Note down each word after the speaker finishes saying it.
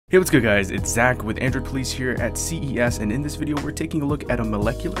Hey, what's good guys, it's Zach with Android Police here at CES, and in this video we're taking a look at a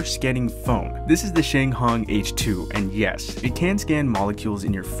molecular scanning phone. This is the Changhong H2, and yes, it can scan molecules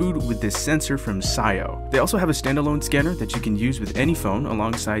in your food with this sensor from SIO. They also have a standalone scanner that you can use with any phone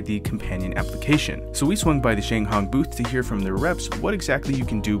alongside the companion application. So we swung by the Changhong booth to hear from their reps what exactly you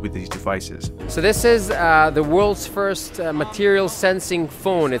can do with these devices. So this is the world's first material sensing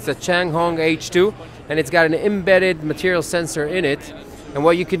phone. It's a Changhong H2, and it's got an embedded material sensor in it. And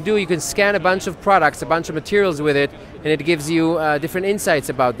what you can do, you can scan a bunch of products, a bunch of materials with it, and it gives you different insights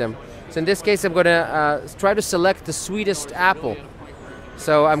about them. So in this case, I'm going to try to select the sweetest apple.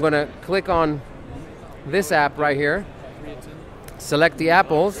 So I'm going to click on this app right here, select the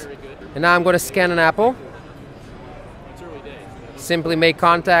apples, and now I'm going to scan an apple. Simply make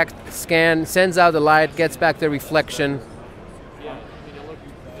contact, scan, sends out the light, gets back the reflection.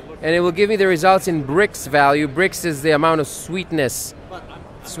 And it will give me the results in Brix value. Brix is the amount of sweetness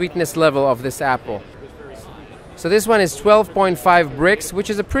level of this apple. So this one is 12.5 Brix,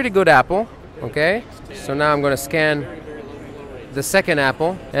 which is a pretty good apple. Okay, so now I'm going to scan the second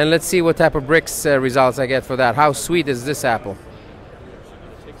apple, and let's see what type of Brix results I get for that. How sweet is this apple?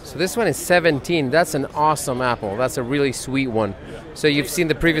 So this one is 17. That's an awesome apple. That's a really sweet one. So you've seen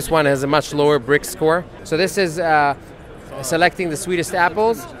the previous one has a much lower Brix score. So this is selecting the sweetest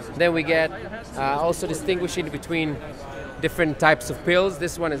apples. Then we get also distinguishing between different types of pills.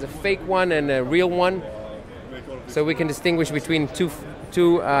 This one is a fake one and a real one. So we can distinguish between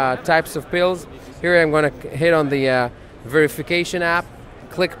two types of pills. Here I'm going to hit on the verification app,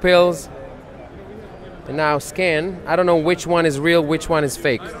 click pills, and now scan. I don't know which one is real, which one is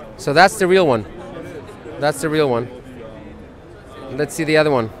fake. So that's the real one. That's the real one. Let's see the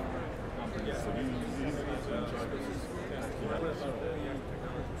other one.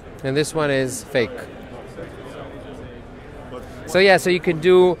 And this one is fake. So yeah, so you can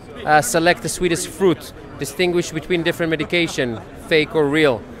do select the sweetest fruit, distinguish between different medication, fake or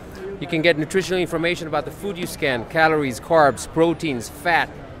real. You can get nutritional information about the food you scan, calories, carbs, proteins, fat,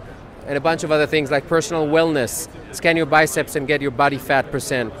 and a bunch of other things like personal wellness. Scan your biceps and get your body fat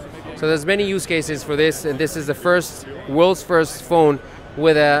percent. So there's many use cases for this, and this is the world's first phone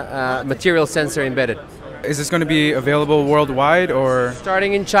with a material sensor embedded. Is this going to be available worldwide, or?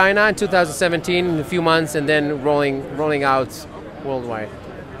 Starting in China in 2017, in a few months, and then rolling out worldwide.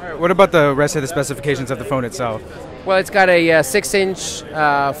 All right, what about the rest of the specifications of the phone itself? Well, it's got a 6-inch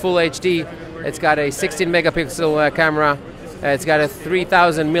full HD. It's got a 16-megapixel camera. It's got a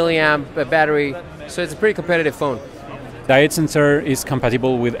 3,000 milliamp battery. So it's a pretty competitive phone. The H sensor is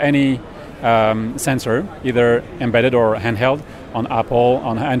compatible with any sensor, either embedded or handheld, on Apple,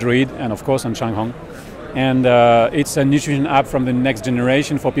 on Android, and of course on Changhong. And it's a nutrition app from the next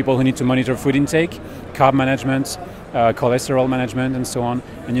generation for people who need to monitor food intake, carb management, cholesterol management, and so on.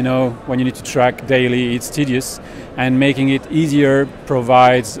 And you know, when you need to track daily, it's tedious, and making it easier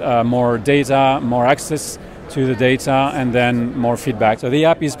provides more data, more access to the data, and then more feedback. So the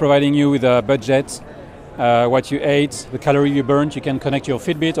app is providing you with a budget, what you ate, the calorie you burned. You can connect your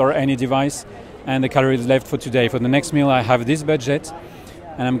Fitbit or any device, and the calories left for today. For the next meal, I have this budget,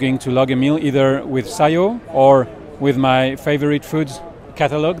 and I'm going to log a meal either with SIO or with my favorite foods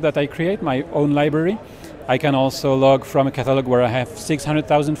catalog that I create, my own library. I can also log from a catalog where I have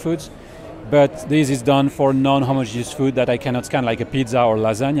 600,000 foods, but this is done for non-homogeneous food that I cannot scan, like a pizza or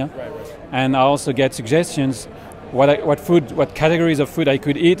lasagna. And I also get suggestions what categories of food I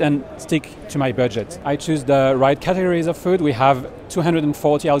could eat and stick to my budget. I choose the right categories of food. We have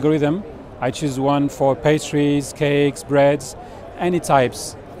 240 algorithms. I choose one for pastries, cakes, breads, any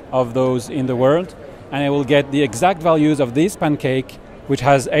types of those in the world, and I will get the exact values of this pancake, which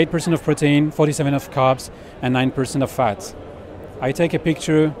has 8% of protein, 47% of carbs, and 9% of fat. I take a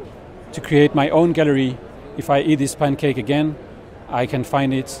picture to create my own gallery. If I eat this pancake again, I can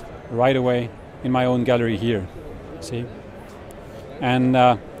find it right away in my own gallery here. See? And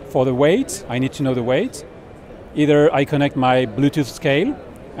for the weight, I need to know the weight. Either I connect my Bluetooth scale,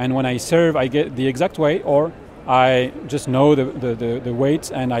 and when I serve, I get the exact weight, or I just know the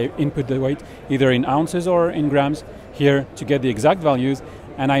weight, and I input the weight either in ounces or in grams here to get the exact values.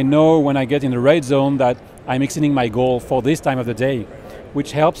 And I know when I get in the red zone that I'm exceeding my goal for this time of the day,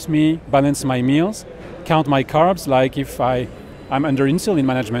 which helps me balance my meals, count my carbs. Like if I'm under insulin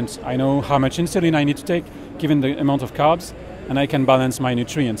management, I know how much insulin I need to take given the amount of carbs, and I can balance my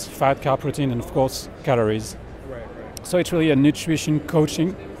nutrients, fat, carb, protein, and of course calories. So it's really a nutrition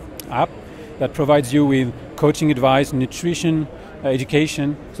coaching app that provides you with coaching advice, nutrition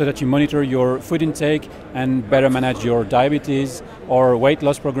education, so that you monitor your food intake and better manage your diabetes or weight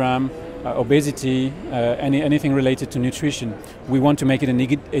loss program obesity, anything related to nutrition. We want to make it an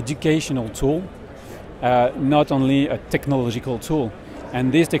educational tool, not only a technological tool.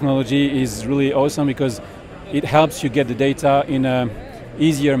 And this technology is really awesome because it helps you get the data in an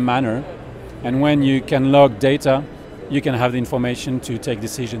easier manner. And when you can log data, you can have the information to take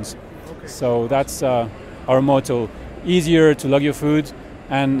decisions. Okay. So that's our motto: easier to log your food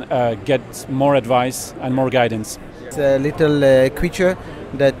and get more advice and more guidance. It's a little creature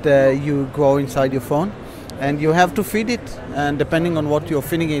that you grow inside your phone, and you have to feed it, and depending on what you're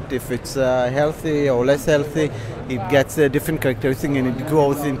feeding it, if it's healthy or less healthy, it gets a different characteristic and it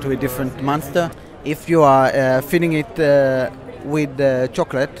grows into a different monster. If you are feeding it with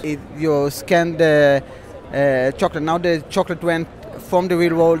chocolate, you scan the chocolate. Now the chocolate went from the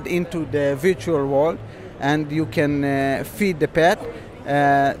real world into the virtual world, and you can feed the pet.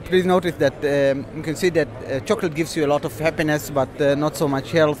 Please notice that you can see that chocolate gives you a lot of happiness, but not so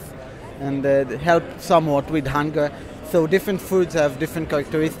much health, and help somewhat with hunger. So different foods have different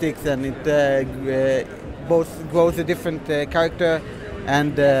characteristics, and it both grows a different character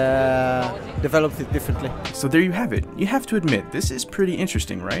and develops it differently. So there you have it. You have to admit, this is pretty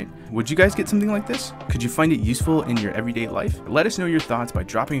interesting, right? Would you guys get something like this? Could you find it useful in your everyday life? Let us know your thoughts by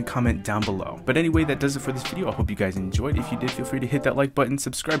dropping a comment down below. But anyway, that does it for this video. I hope you guys enjoyed. If you did, feel free to hit that like button,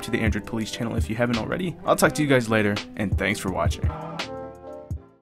 subscribe to the Android Police channel if you haven't already. I'll talk to you guys later, and thanks for watching.